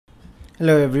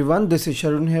Hello everyone, this is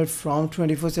Sharun here from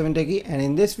 24/7 Techie, and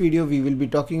in this video we will be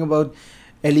talking about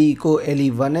LeEco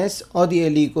LE1S or the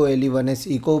LeEco LE1S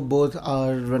Eco. Both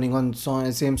are running on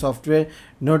same software,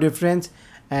 no difference.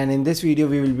 And in this video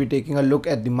we will be taking a look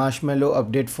at the Marshmallow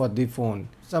update for the phone.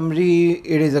 Summary: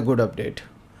 it is a good update.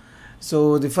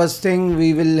 So the first thing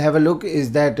we will have a look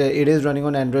is that it is running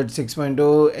on Android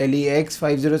 6.0 LEX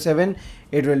 507.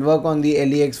 It will work on the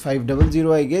LEX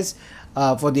 500, I guess.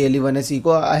 For the LE1S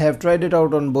Eco, I have tried it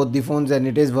out on both the phones and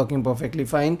it is working perfectly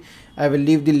fine. I will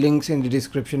leave the links in the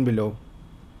description below.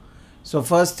 So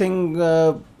first thing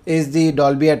is the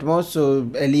Dolby Atmos. So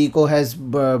LeEco has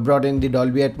brought in the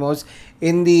Dolby Atmos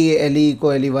in the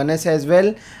LeEco LE1S as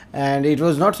well, and it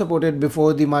was not supported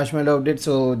before the Marshmallow update,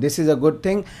 so this is a good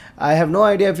thing. I have no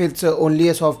idea if it's only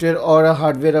a software or a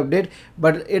hardware update,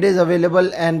 but it is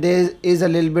available and there is a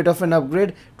little bit of an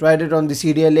upgrade. Tried it on the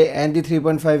CDLA and the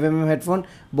 3.5mm headphone,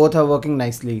 both are working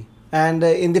nicely. And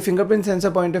in the fingerprint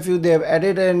sensor point of view, they have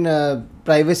added an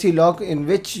privacy lock in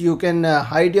which you can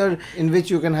hide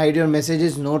your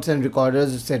messages, notes and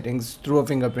recorders settings through a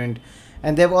fingerprint.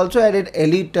 And they have also added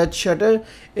Elite Touch Shutter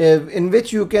in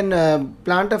which you can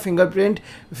plant a fingerprint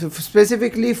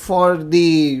specifically for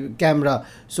the camera.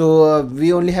 So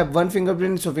we only have one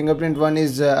fingerprint, so fingerprint 1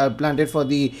 is planted for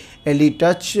the Elite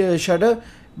Touch Shutter.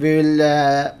 We will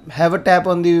have a tap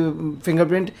on the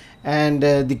fingerprint and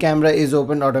the camera is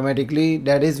opened automatically.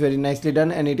 That is very nicely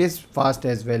done and it is fast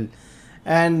as well.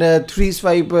 And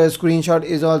 3-swipe screenshot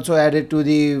is also added to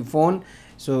the phone.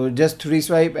 So just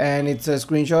 3-swipe and it's a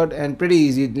screenshot, and pretty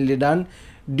easily done.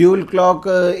 Dual clock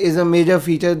is a major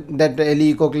feature that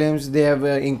LeEco claims they have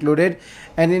included,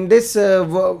 and in this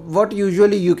what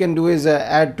usually you can do is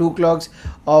add 2 clocks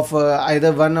of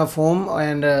either one of home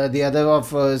and the other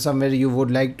of somewhere you would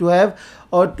like to have,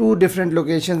 or 2 different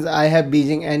locations. I have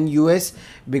Beijing and US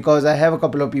because I have a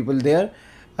couple of people there.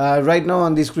 Right now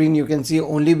on the screen you can see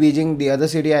only Beijing, the other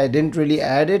city I didn't really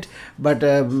add it, but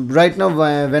right now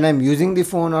when I'm using the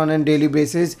phone on a daily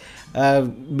basis,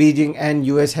 Beijing and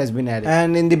US has been added.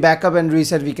 And in the backup and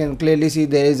reset we can clearly see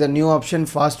there is a new option,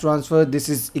 fast transfer. This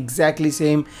is exactly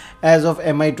same as of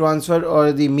MI transfer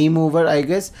or the Mi Mover, I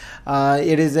guess.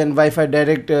 It is an Wi-Fi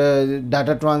direct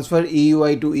data transfer,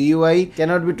 EUI to EUI,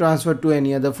 cannot be transferred to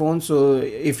any other phone. So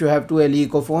if you have 2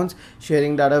 LeEco phones,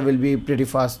 sharing data will be pretty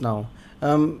fast now.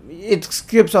 It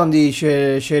skips on the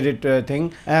share it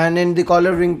thing. And in the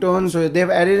caller ringtone, so they've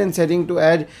added a setting to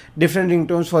add different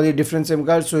ringtones for the different SIM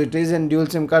cards. So it is in dual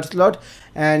SIM card slot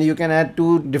and you can add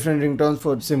 2 different ringtones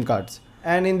for SIM cards.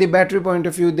 And in the battery point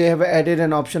of view, they have added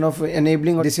an option of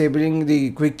enabling or disabling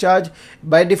the quick charge.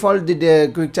 By default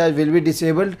the quick charge will be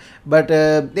disabled, but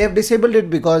they have disabled it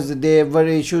because there were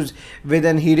issues with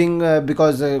an heating,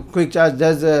 because quick charge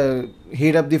does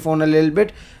heat up the phone a little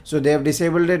bit. So they have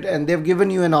disabled it and they've given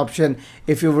you an option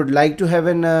if you would like to have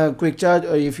a quick charge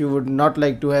or if you would not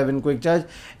like to have a quick charge,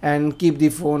 and keep the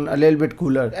phone a little bit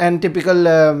cooler. And typical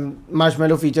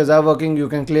Marshmallow features are working. You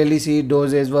can clearly see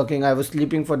Doze is working. I was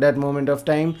sleeping for that moment of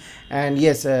time, and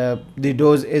yes, the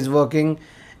Doze is working.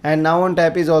 And now on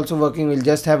tap is also working. We'll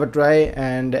just have a try,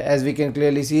 and as we can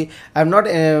clearly see, I'm not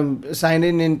signed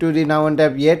in into the now on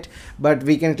tap yet, but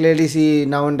we can clearly see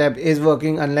now on tap is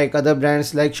working, unlike other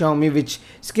brands like Xiaomi which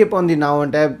skip on the now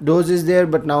on tap. Doze is there,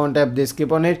 but now on tap they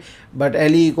skip on it, but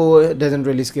LeEco doesn't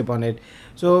really skip on it.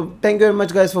 So thank you very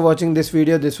much guys for watching this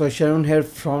video. This was Sharun here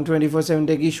from 24/7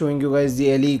 Techie, showing you guys the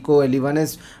LeEco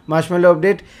LE1S Marshmallow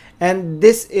update. And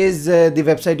this is the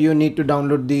website you need to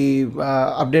download the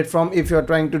update from if you're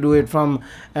trying to do it from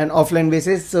an offline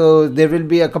basis. So there will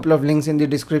be a couple of links in the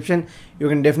description. You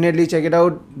can definitely check it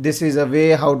out. This is a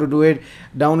way how to do it.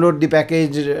 Download the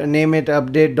package, name it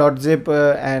update.zip,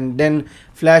 and then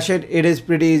flash it. It is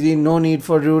pretty easy. No need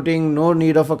for rooting, no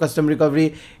need of a custom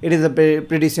recovery. It is a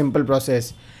pretty simple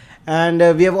process. And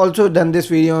we have also done this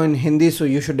video in Hindi, so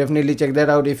you should definitely check that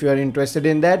out if you are interested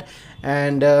in that.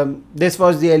 And this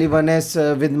was the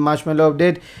LE1S with Marshmallow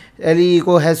update.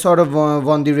 LeEco has sort of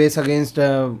won the race against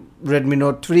Redmi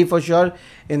Note 3 for sure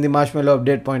in the Marshmallow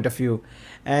update point of view.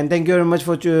 And thank you very much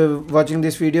for watching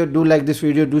this video. Do like this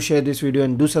video, do share this video,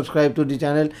 and do subscribe to the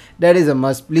channel. That is a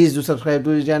must. Please do subscribe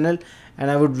to the channel,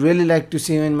 and I would really like to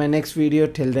see you in my next video.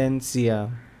 Till then, see ya.